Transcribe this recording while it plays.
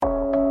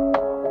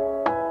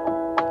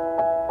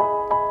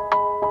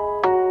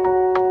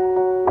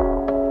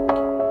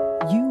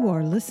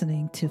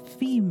listening to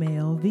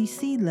Female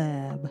VC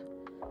Lab,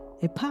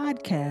 a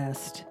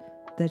podcast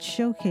that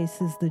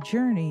showcases the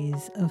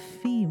journeys of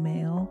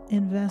female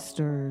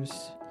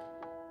investors.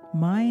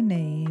 My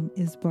name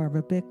is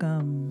Barbara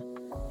Bickham,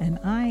 and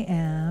I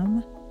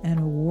am an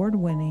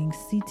award-winning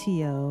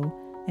CTO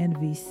and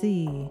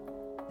VC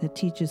that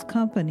teaches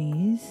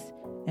companies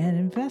and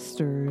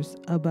investors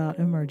about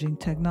emerging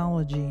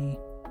technology.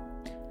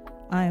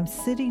 I am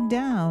sitting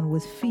down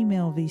with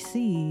female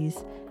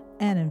VCs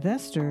and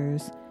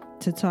investors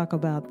to talk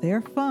about their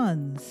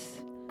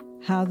funds,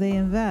 how they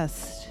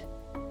invest,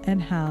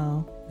 and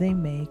how they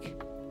make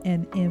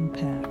an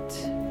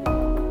impact.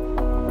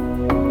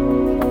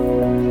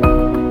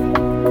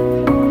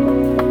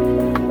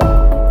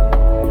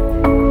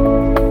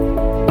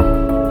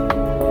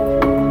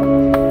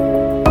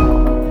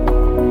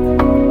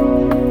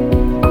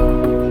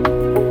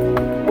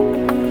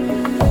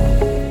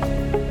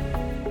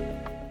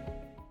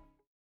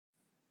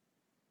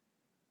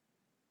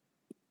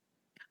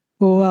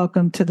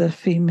 Welcome to the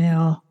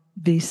Female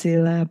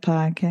VC Lab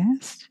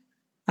podcast.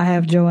 I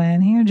have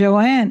Joanna here.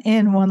 Joanna,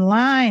 in one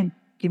line,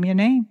 give me your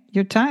name,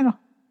 your title,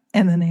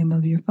 and the name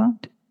of your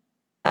fund.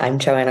 I'm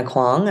Joanna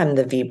Kuang. I'm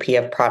the VP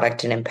of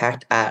Product and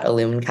Impact at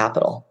Illumen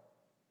Capital.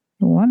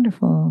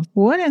 Wonderful.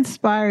 What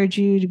inspired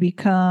you to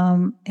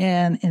become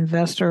an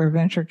investor or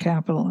venture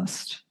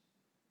capitalist?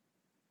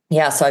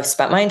 Yeah, so I've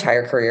spent my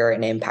entire career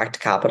in impact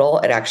capital.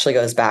 It actually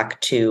goes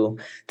back to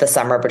the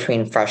summer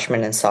between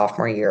freshman and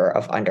sophomore year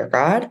of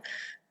undergrad.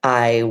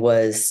 I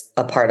was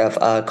a part of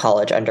a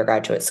college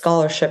undergraduate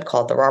scholarship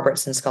called the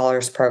Robertson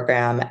Scholars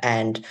Program.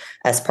 And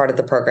as part of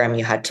the program,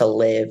 you had to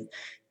live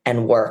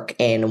and work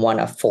in one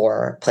of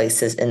four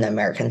places in the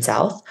American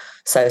South.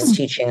 So I was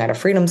teaching at a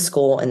freedom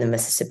school in the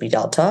Mississippi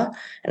Delta,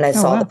 and I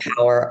saw the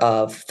power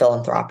of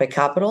philanthropic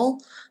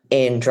capital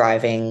in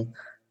driving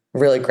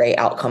really great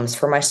outcomes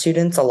for my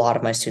students. A lot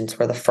of my students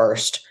were the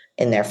first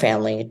in their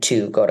family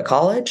to go to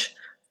college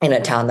in a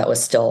town that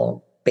was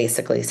still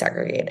basically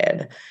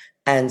segregated.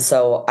 And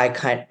so I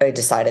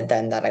decided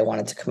then that I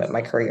wanted to commit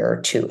my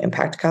career to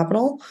impact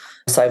capital.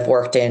 So I've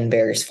worked in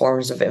various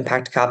forms of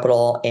impact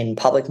capital in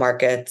public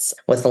markets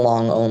with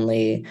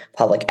long-only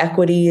public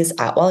equities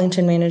at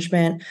Wellington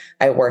Management.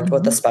 I worked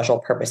with a special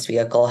purpose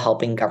vehicle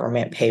helping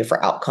government pay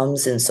for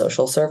outcomes in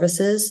social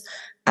services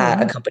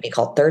at a company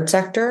called Third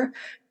Sector,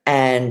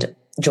 and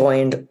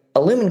joined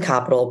Illumen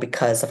Capital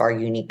because of our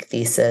unique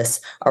thesis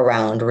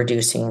around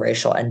reducing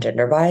racial and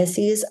gender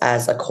biases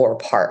as a core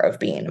part of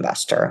being an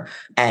investor.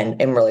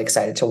 And I'm really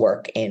excited to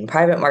work in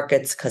private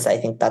markets because I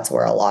think that's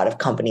where a lot of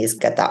companies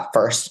get that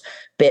first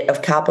bit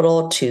of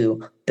capital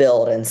to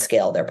build and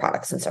scale their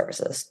products and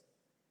services.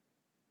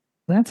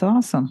 That's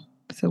awesome.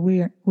 So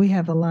we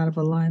have a lot of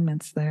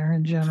alignments there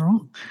in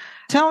general.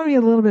 Tell me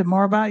a little bit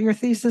more about your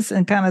thesis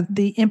and kind of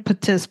the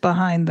impetus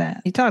behind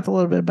that. You talked a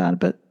little bit about it,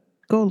 but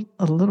go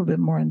a little bit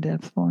more in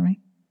depth for me.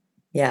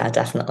 Yeah,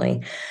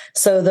 definitely.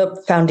 So the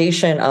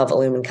foundation of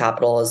Illumen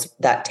Capital is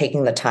that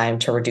taking the time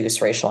to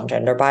reduce racial and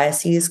gender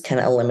biases can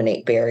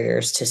eliminate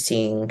barriers to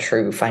seeing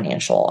true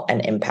financial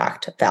and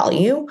impact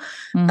value.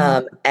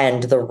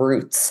 And the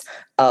roots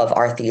of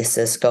our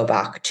thesis go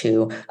back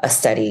to a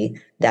study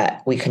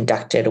that we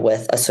conducted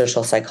with a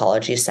social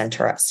psychology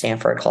center at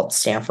Stanford called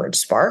Stanford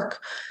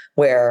Spark,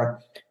 where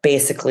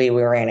basically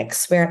we ran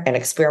an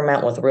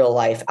experiment with real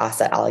life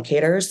asset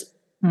allocators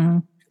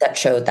that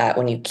showed that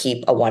when you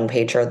keep a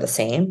one-pager the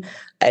same,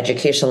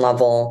 education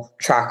level,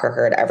 track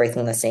record,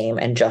 everything the same,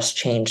 and just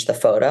change the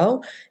photo,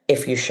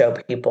 if you show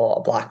people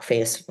a black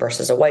face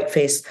versus a white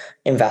face,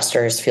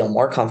 investors feel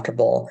more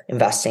comfortable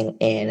investing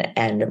in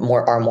and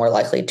are more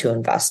likely to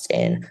invest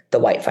in the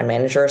white fund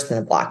managers than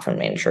the black fund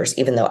managers,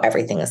 even though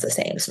everything is the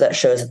same. So that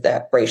shows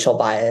that racial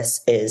bias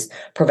is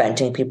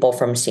preventing people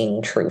from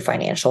seeing true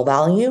financial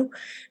value.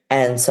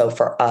 And so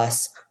for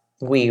us,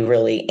 we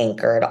really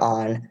anchored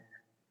on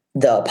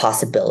the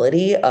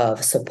possibility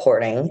of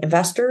supporting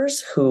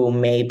investors who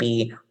may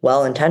be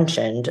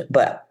well-intentioned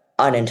but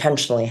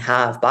unintentionally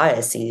have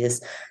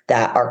biases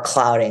that are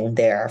clouding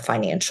their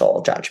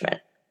financial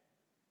judgment.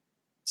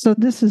 So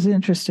this is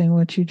interesting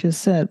what you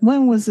just said.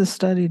 When was this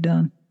study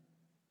done?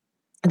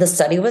 The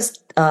study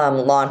was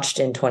launched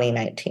in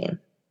 2019.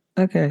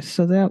 Okay,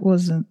 so that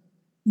wasn't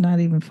not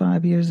even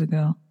 5 years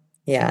ago.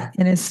 Yeah.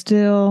 And it's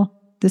still,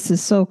 this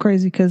is so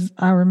crazy because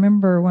I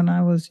remember when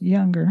I was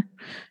younger,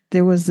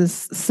 there was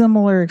this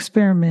similar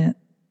experiment,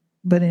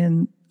 but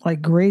in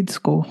like grade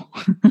school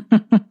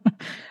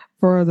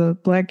for the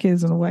black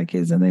kids and the white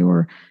kids,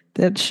 and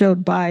that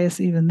showed bias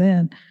even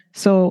then.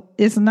 So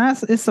it's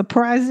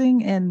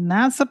surprising and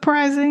not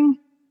surprising,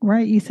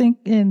 right? You think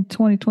in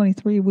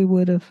 2023 we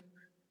would have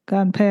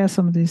gotten past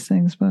some of these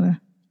things, but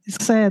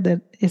it's sad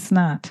that it's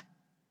not.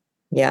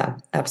 Yeah,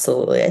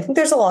 absolutely. I think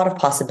there's a lot of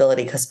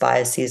possibility because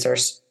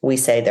biases we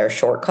say they're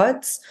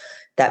shortcuts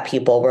that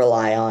people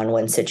rely on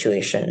when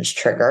situations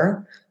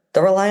trigger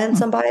the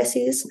reliance on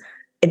biases.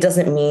 it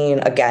doesn't mean,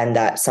 again,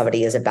 that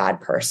somebody is a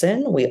bad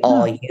person. We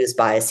all use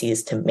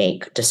biases to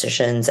make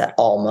decisions at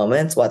all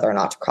moments, whether or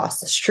not to cross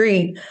the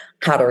street,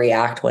 how to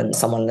react when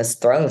someone is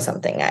throwing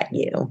something at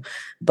you.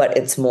 But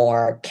it's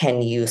more,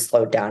 can you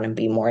slow down and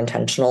be more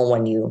intentional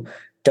when you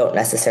don't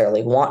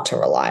necessarily want to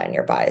rely on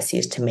your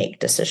biases to make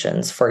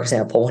decisions? For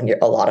example, when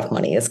a lot of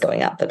money is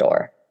going out the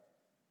door.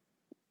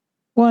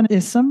 Well,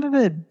 is some of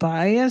it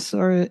bias,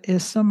 or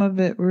is some of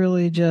it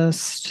really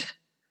just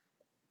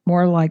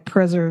more like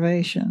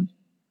preservation?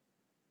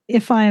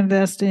 If I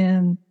invest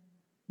in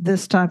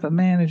this type of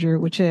manager,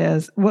 which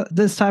has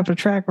this type of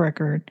track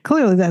record,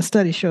 clearly that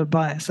study showed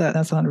bias.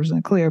 That's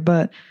 100% clear.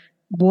 But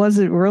was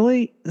it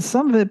really?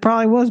 Some of it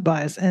probably was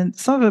bias, and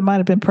some of it might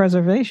have been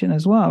preservation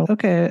as well.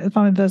 Okay, if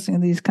I'm investing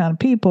in these kind of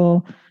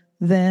people,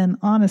 then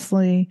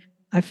honestly,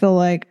 I feel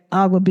like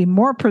I would be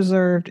more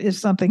preserved if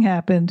something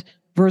happened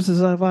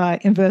versus if I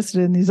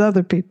invested in these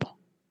other people.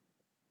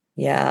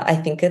 Yeah, I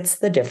think it's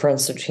the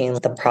difference between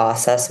the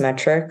process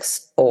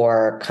metrics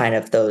or kind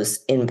of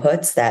those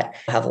inputs that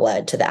have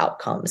led to the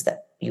outcomes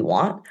that you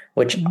want,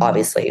 which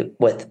obviously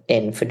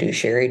within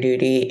fiduciary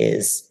duty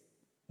is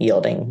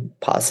yielding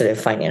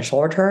positive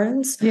financial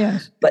returns.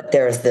 Yes. But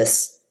there's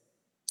this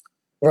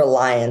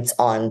reliance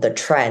on the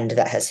trend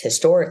that has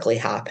historically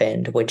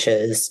happened, which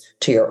is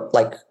to your,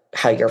 like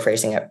how you're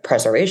phrasing it,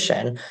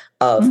 preservation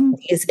of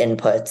these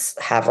inputs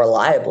have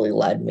reliably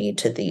led me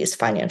to these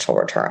financial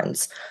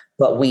returns.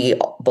 But we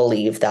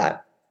believe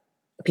that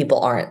people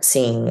aren't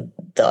seeing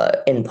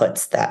the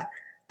inputs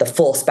the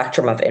full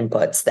spectrum of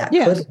inputs that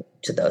could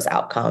lead to those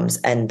outcomes.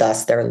 And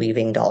thus they're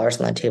leaving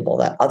dollars on the table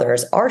that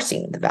others are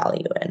seeing the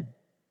value in.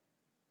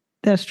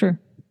 That's true.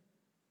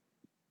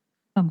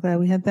 I'm glad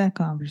we had that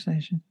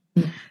conversation.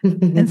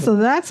 And so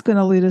that's going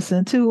to lead us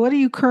into, what are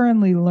you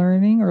currently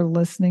learning or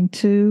listening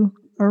to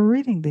or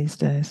reading these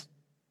days?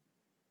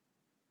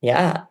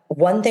 Yeah.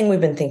 One thing we've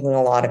been thinking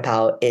a lot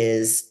about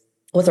is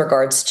with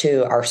regards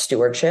to our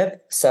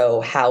stewardship.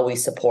 So how we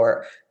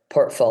support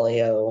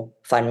portfolio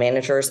fund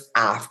managers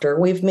after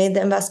we've made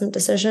the investment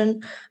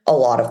decision. A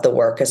lot of the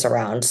work is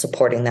around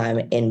supporting them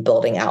in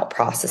building out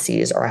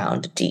processes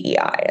around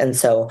DEI. And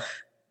so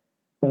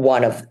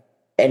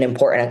an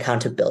important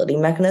accountability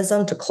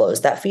mechanism to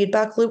close that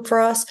feedback loop for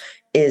us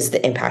is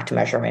the impact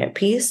measurement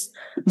piece.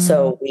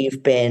 So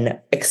we've been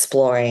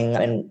exploring,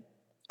 and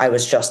I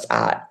was just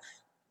at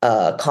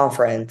a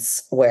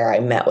conference where I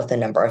met with a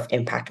number of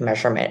impact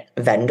measurement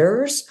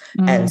vendors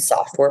and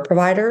software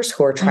providers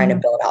who are trying to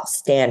build out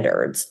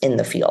standards in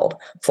the field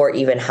for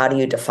even how do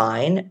you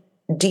define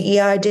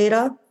DEI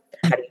data?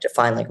 How do you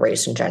define like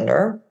race and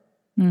gender?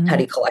 How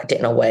do you collect it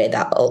in a way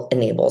that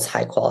enables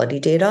high quality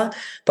data,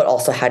 but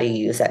also how do you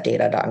use that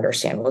data to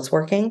understand what's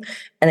working?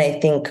 And I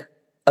think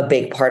a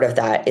big part of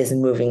that is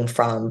moving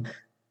from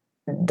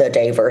the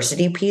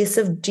diversity piece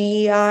of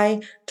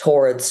DEI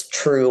towards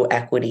true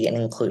equity and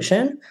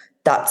inclusion.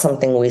 That's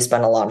something we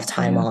spend a lot of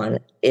time on,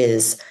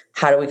 is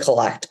how do we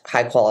collect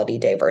high quality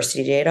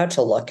diversity data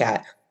to look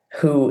at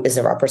who is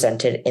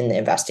represented in the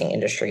investing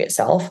industry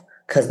itself,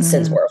 because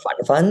since we're a fund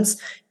of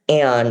funds,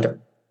 and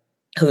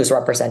who's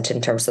represented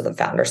in terms of the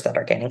founders that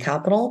are getting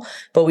capital.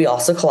 But we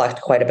also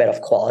collect quite a bit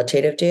of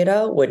qualitative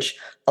data, which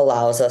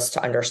allows us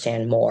to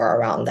understand more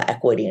around the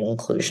equity and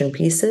inclusion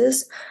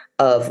pieces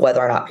of whether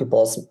or not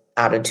people's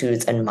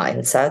attitudes and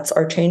mindsets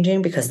are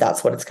changing, because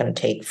that's what it's going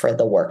to take for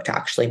the work to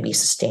actually be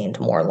sustained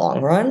more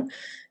long run.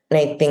 And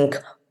I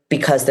think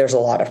because there's a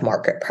lot of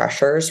market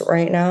pressures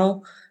right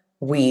now,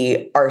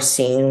 we are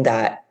seeing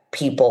that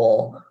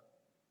people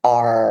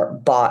are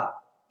bought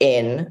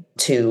in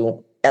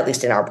to, at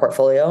least in our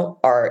portfolio,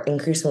 are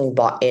increasingly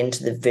bought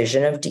into the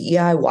vision of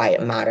DEI, why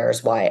it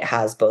matters, why it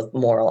has both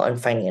moral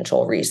and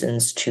financial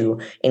reasons to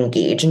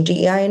engage in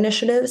DEI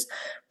initiatives.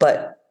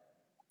 But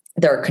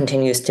there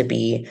continues to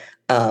be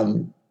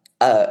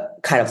a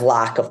kind of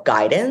lack of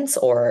guidance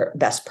or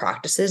best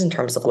practices in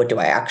terms of what do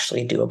I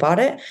actually do about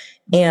it.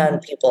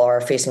 And people are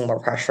facing more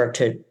pressure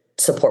to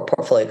support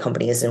portfolio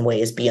companies in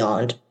ways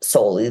beyond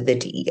solely the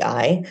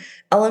DEI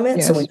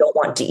element. So we don't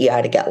want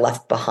DEI to get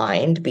left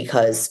behind,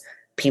 because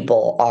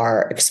people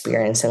are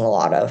experiencing a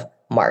lot of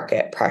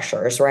market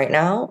pressures right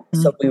now.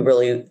 So we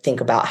really think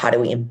about how do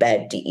we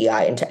embed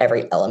DEI into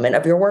every element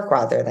of your work,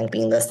 rather than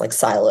being this like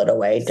siloed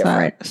away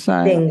different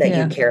thing that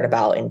you cared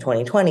about in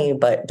 2020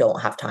 but don't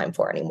have time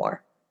for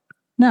anymore.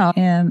 No,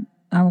 and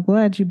I'm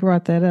glad you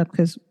brought that up,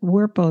 because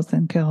we're both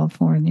in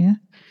California,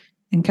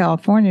 and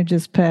California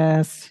just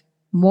passed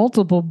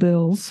multiple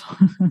bills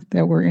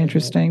that were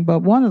interesting. But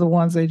one of the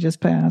ones they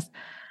just passed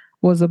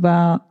was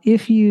about,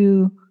 if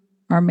you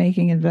are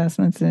making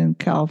investments in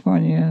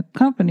California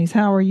companies,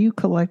 how are you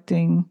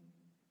collecting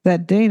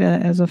that data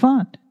as a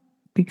fund?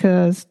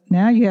 Because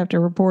now you have to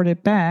report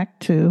it back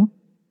to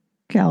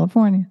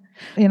California.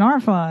 In our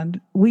fund,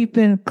 we've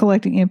been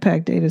collecting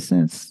impact data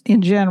since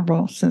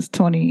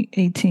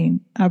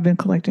 2018. I've been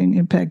collecting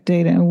impact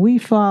data, and we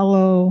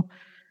follow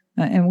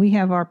and we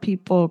have our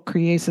people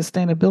create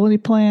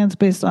sustainability plans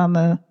based on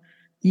the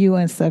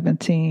UN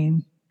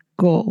 17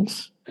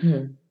 goals.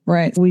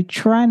 Right. We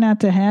try not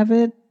to have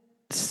it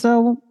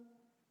so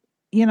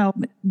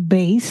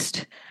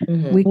based.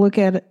 Mm-hmm. We look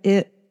at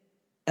it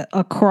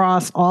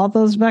across all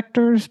those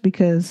vectors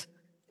because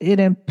it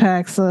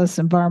impacts us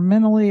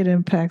environmentally, it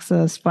impacts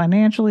us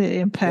financially, it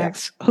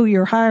impacts who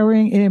you're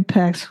hiring, it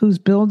impacts who's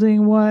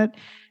building what,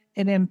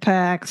 it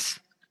impacts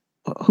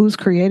who's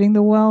creating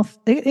the wealth.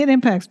 It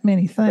impacts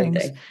many things.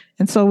 Everything.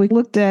 And so we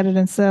looked at it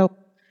and said,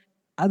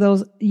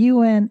 those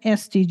UN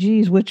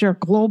SDGs, which are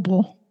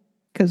global,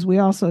 because we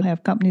also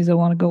have companies that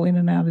want to go in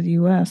and out of the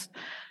US,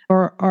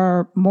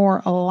 are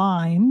more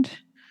aligned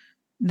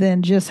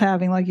than just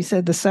having, like you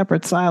said, the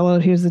separate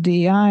siloed. Here's the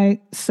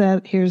DEI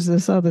set, here's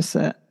this other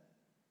set.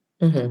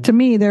 Mm-hmm. To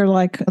me, they're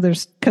like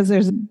there's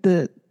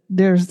the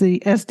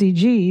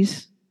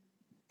SDGs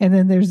and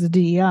then there's the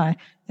DEI.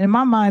 In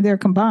my mind, they're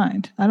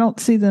combined. I don't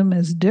see them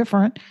as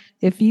different.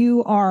 If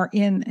you are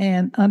in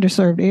an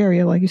underserved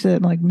area, like you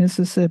said, like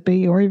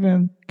Mississippi or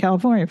even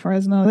California,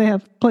 Fresno, they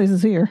have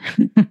places here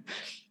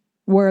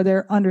where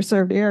they're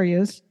underserved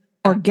areas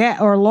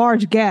or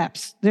large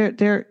gaps. There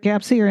are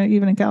gaps here,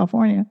 even in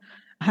California.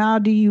 How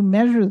do you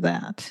measure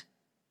that?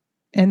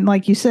 And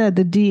like you said,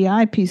 the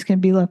DEI piece can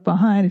be left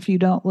behind if you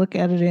don't look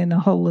at it in a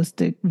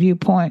holistic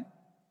viewpoint.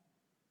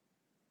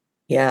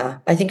 Yeah,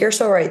 I think you're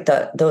so right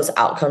that those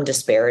outcome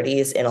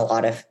disparities in a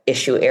lot of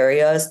issue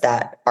areas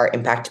that are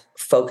impact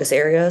focus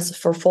areas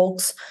for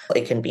folks,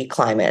 it can be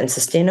climate and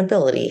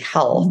sustainability,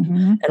 health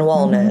and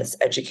wellness,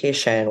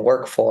 education,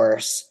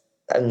 workforce.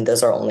 And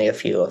those are only a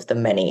few of the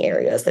many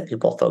areas that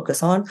people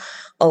focus on.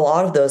 A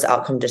lot of those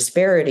outcome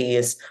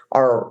disparities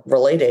are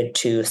related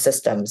to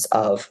systems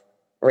of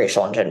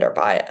racial and gender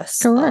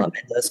bias. And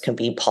those can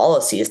be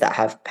policies that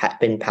have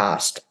been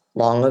passed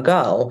long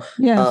ago.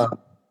 Yes.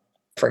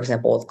 For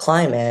example, with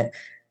climate,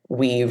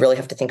 we really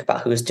have to think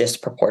about who's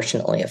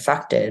disproportionately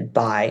affected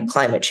by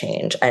climate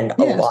change. And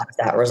a lot of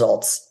that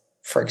results,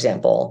 for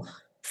example,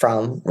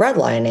 from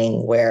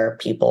redlining, where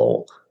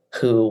people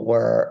who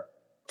were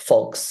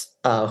folks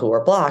who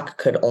were Black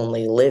could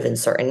only live in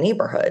certain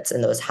neighborhoods.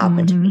 And those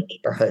happen to be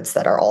neighborhoods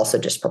that are also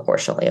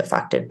disproportionately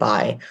affected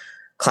by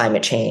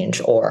climate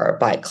change or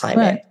by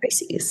climate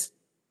crises.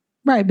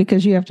 Right,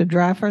 because you have to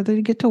drive further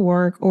to get to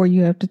work, or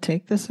you have to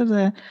take this or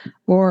that,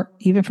 or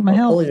even from a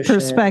health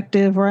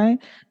perspective, right?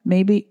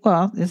 Maybe,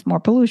 well, it's more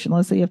pollution.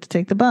 Let's say you have to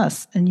take the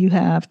bus and you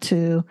have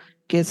to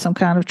get some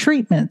kind of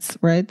treatments,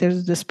 right? There's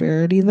a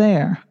disparity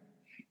there,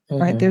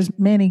 right? There's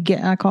many,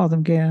 I call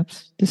them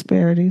gaps,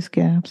 disparities,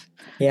 gaps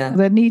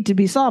that need to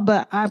be solved.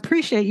 But I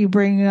appreciate you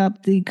bringing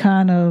up the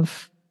kind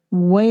of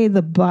way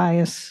the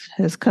bias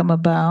has come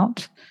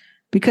about,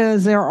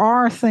 because there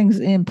are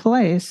things in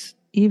place.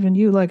 Even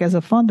you, like as a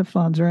fund of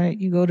funds, right?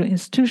 You go to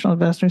institutional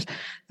investors,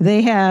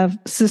 they have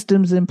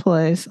systems in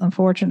place,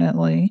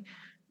 unfortunately,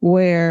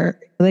 where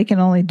they can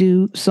only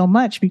do so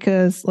much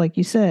because, like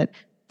you said,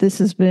 this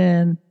has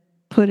been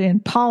put in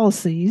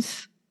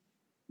policies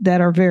that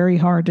are very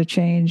hard to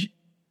change,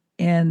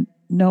 and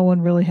no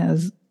one really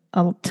has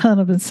a ton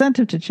of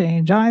incentive to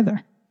change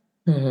either.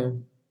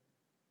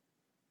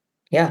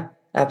 Yeah,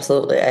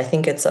 absolutely. I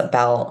think it's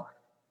about,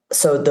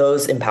 so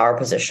those in power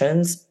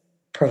positions,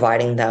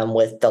 providing them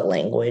with the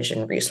language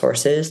and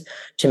resources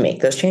to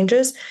make those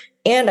changes.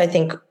 And I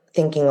think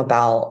thinking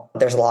about,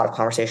 there's a lot of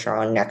conversation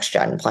around next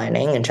gen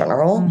planning in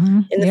general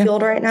in the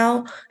field right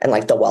now, and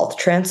like the wealth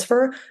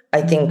transfer.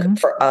 I think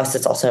for us,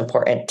 it's also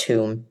important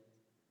to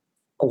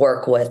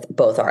work with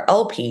both our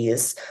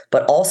LPs,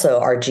 but also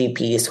our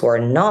GPs who are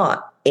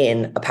not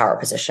in a power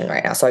position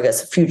right now. So I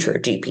guess future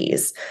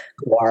GPs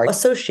who are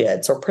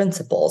associates or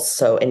principals.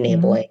 So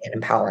enabling and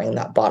empowering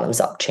that bottoms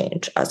up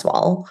change as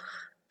well,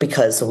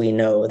 because we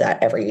know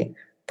that every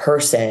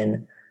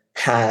person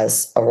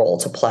has a role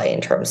to play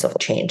in terms of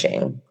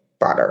changing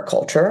broader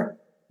culture.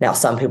 Now,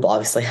 some people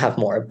obviously have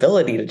more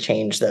ability to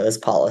change those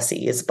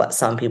policies, but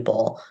some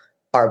people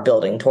are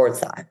building towards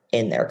that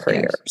in their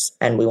careers.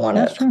 And we want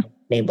to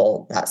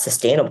enable that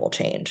sustainable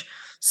change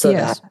so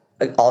that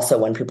also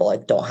when people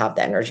like don't have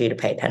the energy to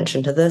pay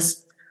attention to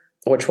this,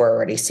 which we're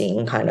already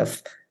seeing kind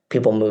of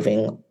people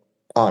moving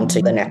on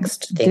to the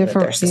next thing that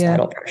there's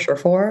societal pressure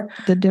for.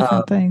 The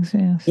different things,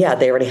 Yeah,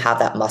 they already have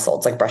that muscle.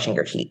 It's like brushing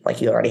your teeth.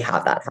 Like you already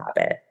have that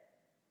habit.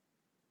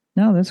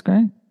 No, that's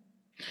great.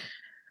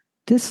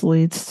 This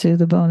leads to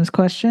the bonus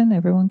question.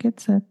 Everyone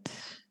gets it.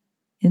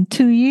 In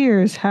 2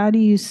 years, how do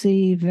you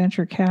see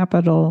venture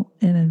capital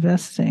in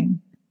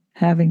investing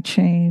having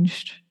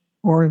changed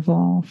or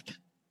evolved?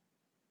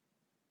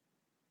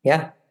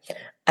 Yeah,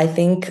 I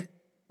think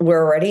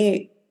we're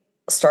already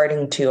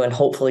starting to and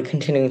hopefully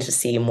continuing to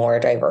see more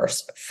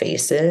diverse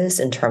faces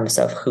in terms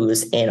of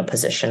who's in a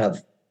position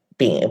of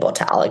being able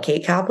to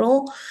allocate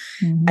capital.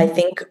 I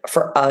think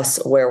for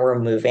us, where we're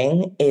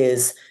moving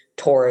is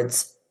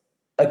towards,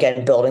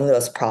 again, building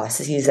those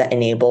processes that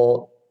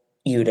enable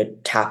you to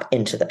tap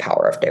into the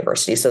power of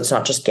diversity. So it's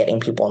not just getting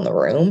people in the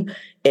room.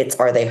 It's,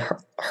 are they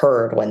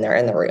heard when they're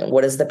in the room?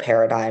 What is the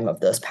paradigm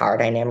of those power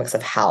dynamics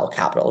of how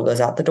capital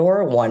goes out the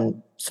door?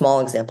 One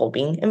small example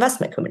being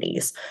investment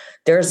committees.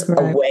 There's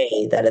a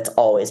way that it's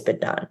always been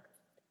done.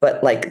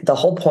 But like the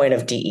whole point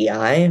of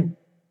DEI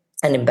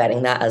and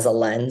embedding that as a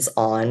lens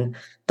on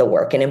the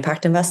work in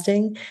impact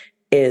investing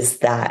is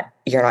that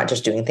you're not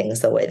just doing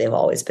things the way they've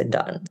always been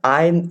done.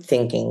 I'm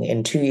thinking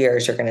in 2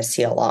 years, you're going to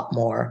see a lot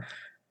more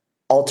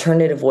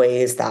alternative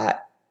ways,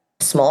 that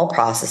small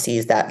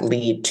processes that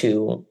lead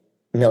to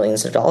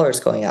millions of dollars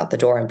going out the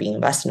door and being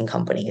invested in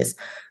companies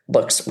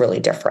looks really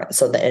different.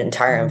 So the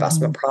entire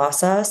investment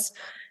process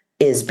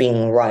is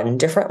being run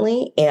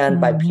differently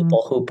and by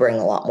people who bring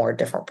a lot more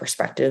different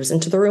perspectives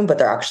into the room, but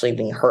they're actually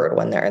being heard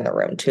when they're in the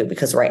room too.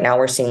 Because right now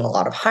we're seeing a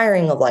lot of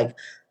hiring of like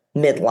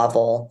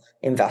mid-level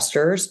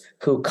investors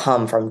who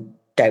come from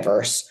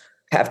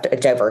have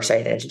diverse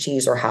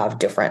identities or have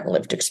different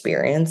lived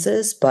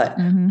experiences. But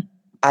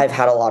I've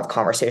had a lot of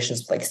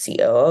conversations with like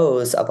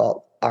COOs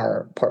about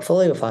our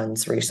portfolio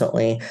funds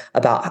recently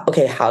about,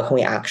 okay, how can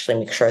we actually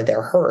make sure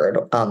they're heard,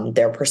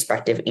 their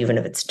perspective, even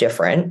if it's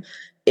different,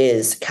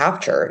 is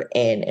captured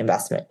in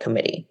investment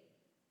committee.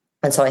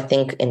 And so I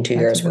think in 2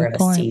 years, we're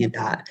going to see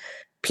that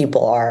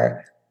people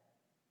are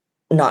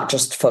not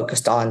just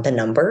focused on the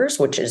numbers,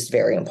 which is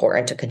very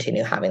important to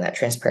continue having that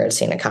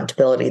transparency and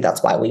accountability.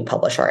 That's why we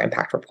publish our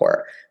impact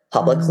report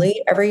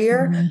publicly every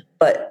year.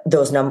 But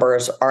those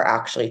numbers are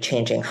actually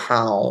changing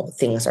how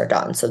things are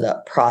done. So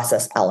the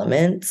process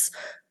elements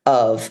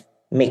of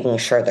making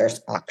sure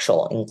there's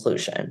actual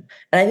inclusion.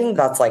 And I think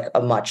that's like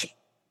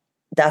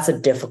that's a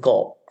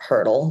difficult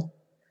hurdle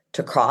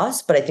to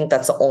cross, but I think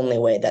that's the only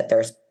way that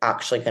there's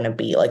actually going to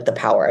be like the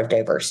power of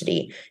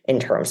diversity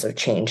in terms of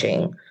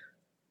changing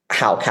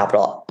how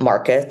capital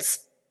markets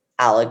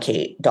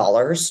allocate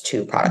dollars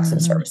to products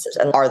and services.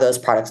 And are those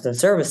products and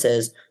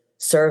services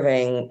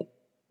serving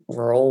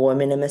rural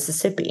women in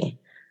Mississippi?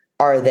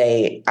 Are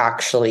they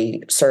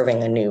actually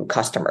serving a new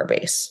customer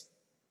base?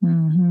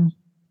 No,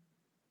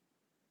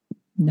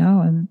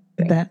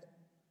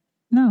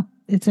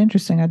 it's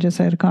interesting. I just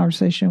had a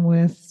conversation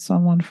with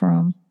someone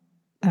from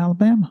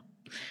Alabama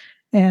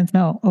and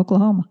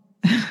Oklahoma,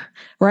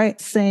 right?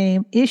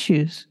 Same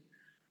issues,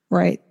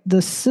 right?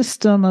 The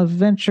system of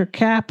venture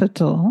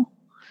capital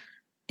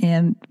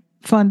and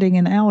funding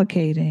and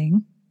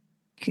allocating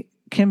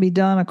can be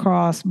done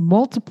across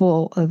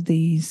multiple of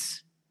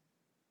these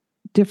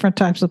different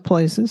types of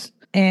places.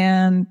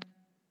 And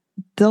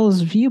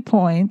those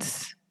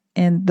viewpoints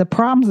and the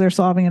problems they're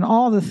solving and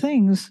all the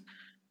things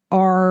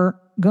are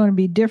going to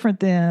be different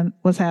than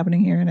what's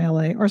happening here in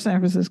LA or San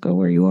Francisco,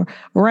 where you are,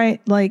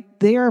 right? Like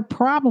their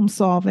problem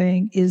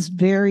solving is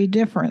very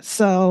different.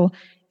 So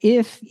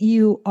if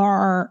you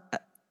are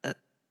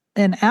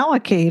an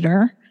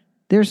allocator,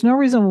 there's no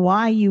reason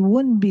why you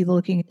wouldn't be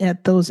looking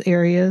at those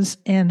areas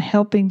and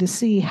helping to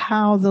see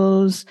how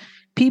those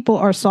people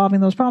are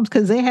solving those problems,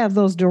 because they have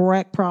those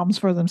direct problems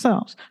for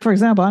themselves. For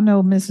example, I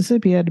know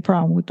Mississippi had the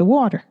problem with the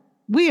water.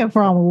 We have a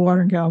problem with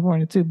water in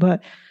California too,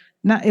 but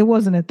it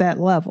wasn't at that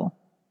level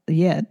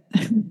yet.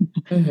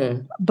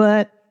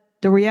 But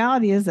the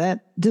reality is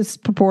that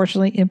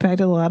disproportionately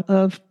impacted a lot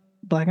of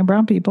Black and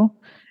brown people.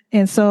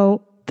 And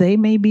so they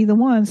may be the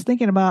ones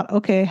thinking about,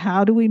 okay,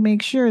 how do we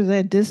make sure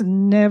that this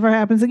never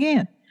happens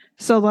again?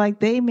 So like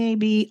they may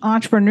be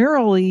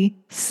entrepreneurially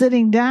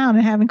sitting down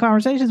and having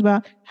conversations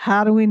about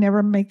how do we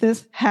never make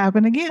this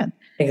happen again?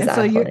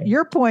 Exactly. And so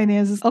your point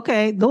is,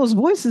 okay, those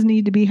voices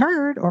need to be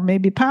heard or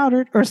maybe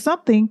powdered or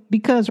something,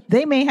 because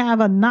they may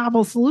have a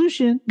novel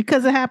solution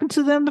because it happened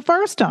to them the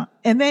first time.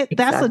 And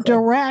that's a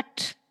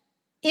direct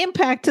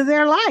impact to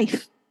their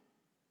life.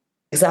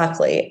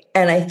 Exactly.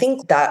 And I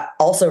think that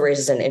also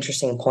raises an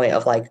interesting point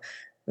of like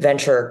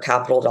venture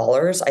capital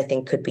dollars, I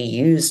think could be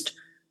used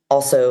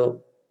also,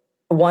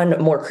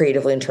 one, more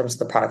creatively in terms of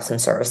the products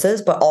and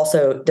services, but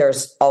also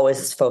there's always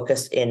this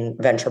focus in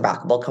venture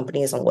backable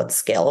companies on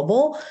what's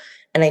scalable.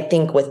 And I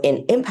think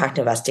within impact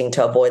investing,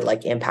 to avoid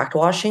like impact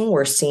washing,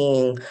 we're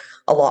seeing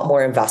a lot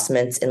more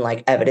investments in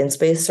like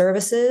evidence-based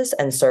services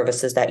and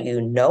services that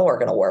are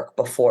going to work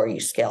before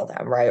you scale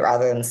them, right?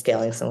 Rather than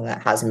scaling something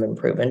that hasn't been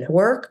proven to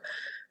work.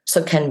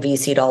 So can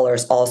VC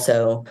dollars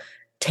also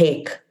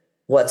take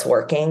what's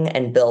working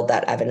and build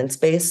that evidence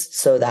base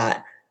so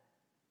that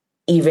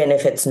even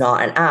if it's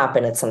not an app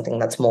and it's something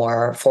that's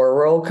more for a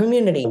rural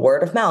community,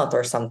 word of mouth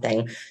or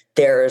something,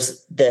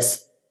 there's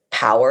this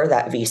power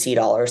that VC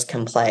dollars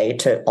can play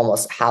to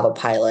almost have a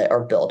pilot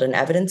or build an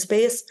evidence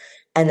base.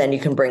 And then you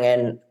can bring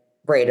in,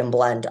 braid and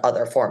blend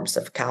other forms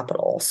of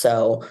capital.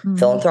 So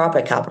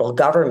philanthropic capital,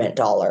 government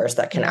dollars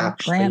that can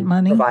actually grant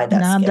money, provide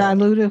that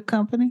non-dilutive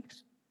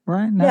companies,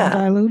 right?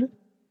 Non-dilutive. Yeah,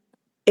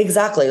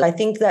 exactly. I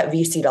think that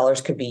VC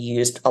dollars could be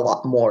used a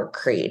lot more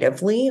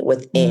creatively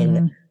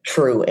within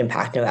true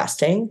impact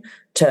investing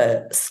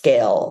to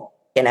scale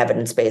an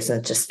evidence base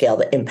and to scale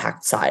the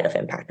impact side of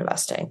impact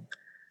investing.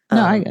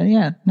 And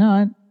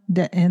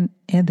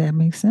that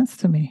makes sense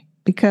to me,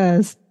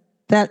 because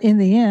that in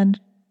the end,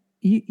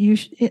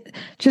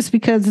 just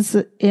because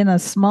it's in a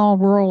small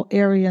rural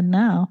area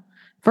now,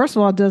 first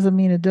of all, it doesn't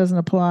mean it doesn't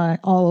apply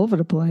all over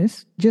the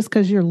place. Just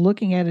because you're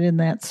looking at it in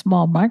that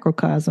small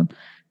microcosm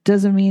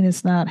doesn't mean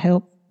it's not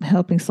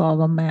helping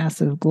solve a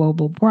massive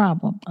global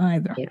problem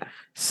either.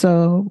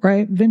 So,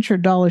 right, venture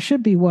dollars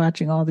should be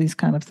watching all these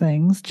kind of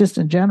things just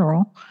in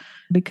general.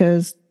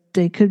 because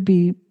they could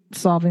be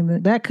solving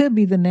that could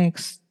be the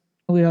next.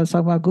 We always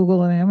talk about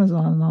Google and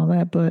Amazon and all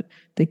that, but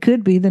they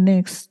could be the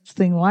next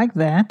thing like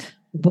that.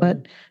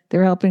 But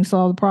they're helping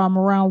solve the problem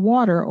around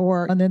water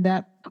or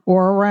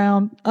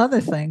around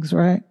other things,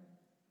 right?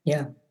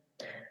 Yeah,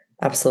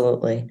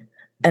 absolutely.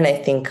 And I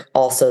think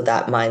also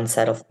that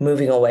mindset of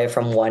moving away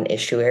from one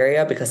issue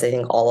area, because I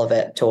think all of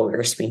it, to what we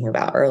were speaking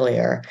about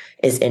earlier,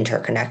 is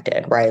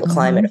interconnected, right?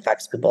 Climate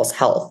affects people's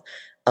health.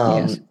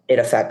 Yes. It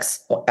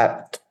affects,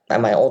 at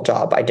my old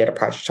job, I did a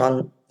project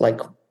on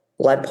like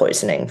lead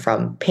poisoning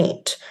from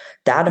paint.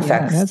 That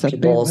affects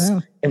people's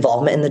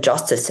involvement in the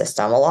justice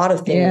system. A lot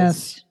of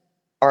things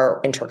are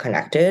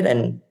interconnected.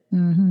 And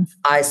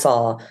I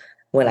saw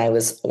when I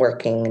was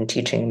working and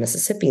teaching in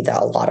Mississippi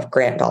that a lot of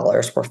grant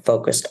dollars were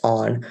focused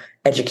on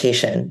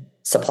education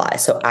supply,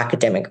 so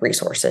academic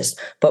resources.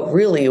 But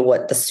really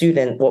what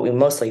we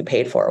mostly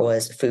paid for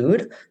was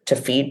food to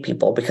feed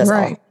people because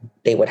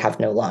they would have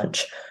no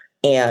lunch,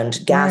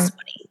 and gas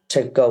money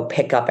to go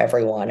pick up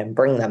everyone and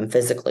bring them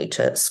physically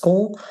to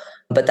school.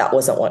 But that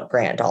wasn't what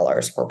grant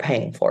dollars were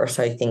paying for.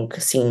 So I think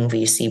seeing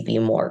VC be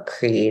more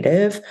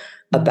creative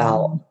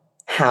about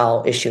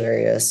how issue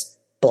areas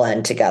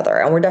blend together.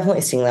 And we're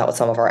definitely seeing that with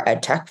some of our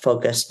ed tech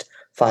focused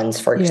funds,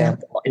 for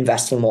example,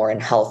 investing more in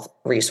health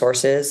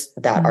resources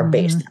that are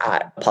based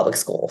at public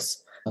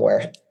schools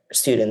where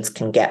students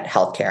can get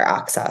healthcare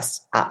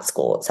access at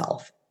school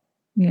itself.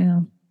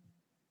 Yeah.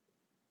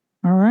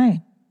 All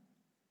right.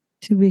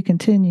 To be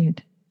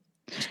continued.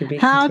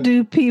 How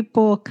do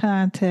people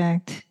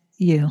contact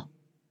you?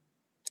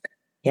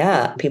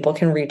 Yeah, people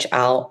can reach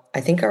out.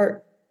 I think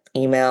our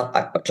email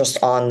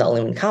just on the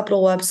Illumen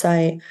Capital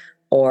website,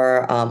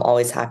 or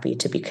always happy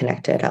to be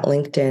connected at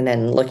LinkedIn,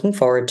 and looking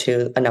forward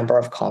to a number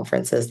of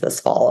conferences this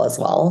fall as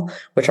well,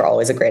 which are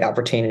always a great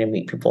opportunity to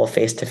meet people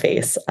face to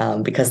face.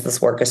 Because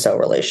this work is so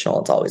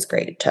relational, it's always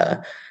great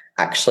to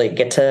actually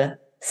get to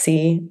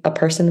see a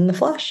person in the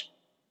flesh.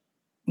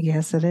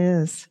 Yes, it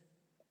is.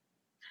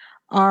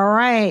 All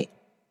right,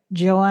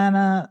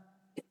 Joanna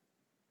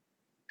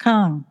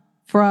Kuang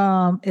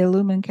from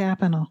Illumen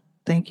Capital.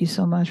 Thank you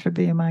so much for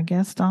being my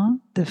guest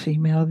on the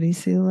Female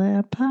VC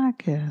Lab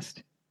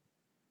podcast.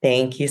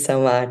 Thank you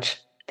so much.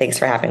 Thanks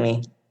for having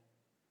me.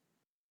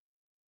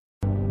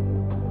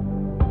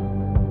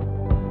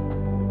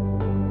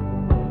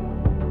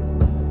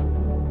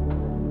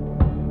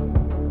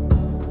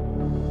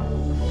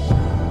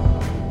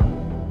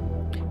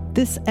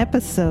 This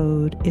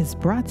episode is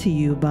brought to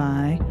you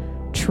by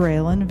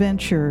Trailin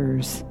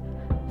Ventures.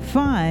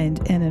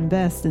 Find and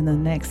invest in the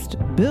next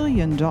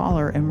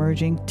billion-dollar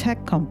emerging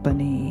tech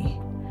company.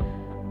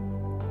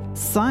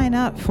 Sign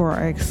up for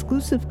our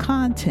exclusive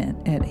content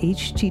at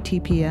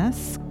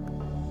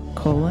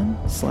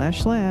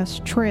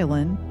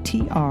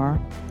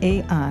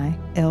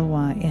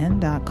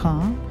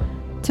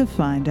https://trailin.com to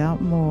find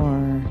out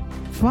more.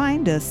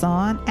 Find us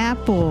on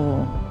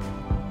Apple,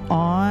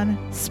 on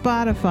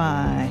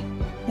Spotify,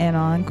 and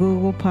on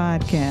Google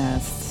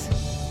Podcasts.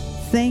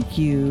 Thank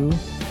you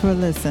for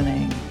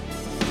listening.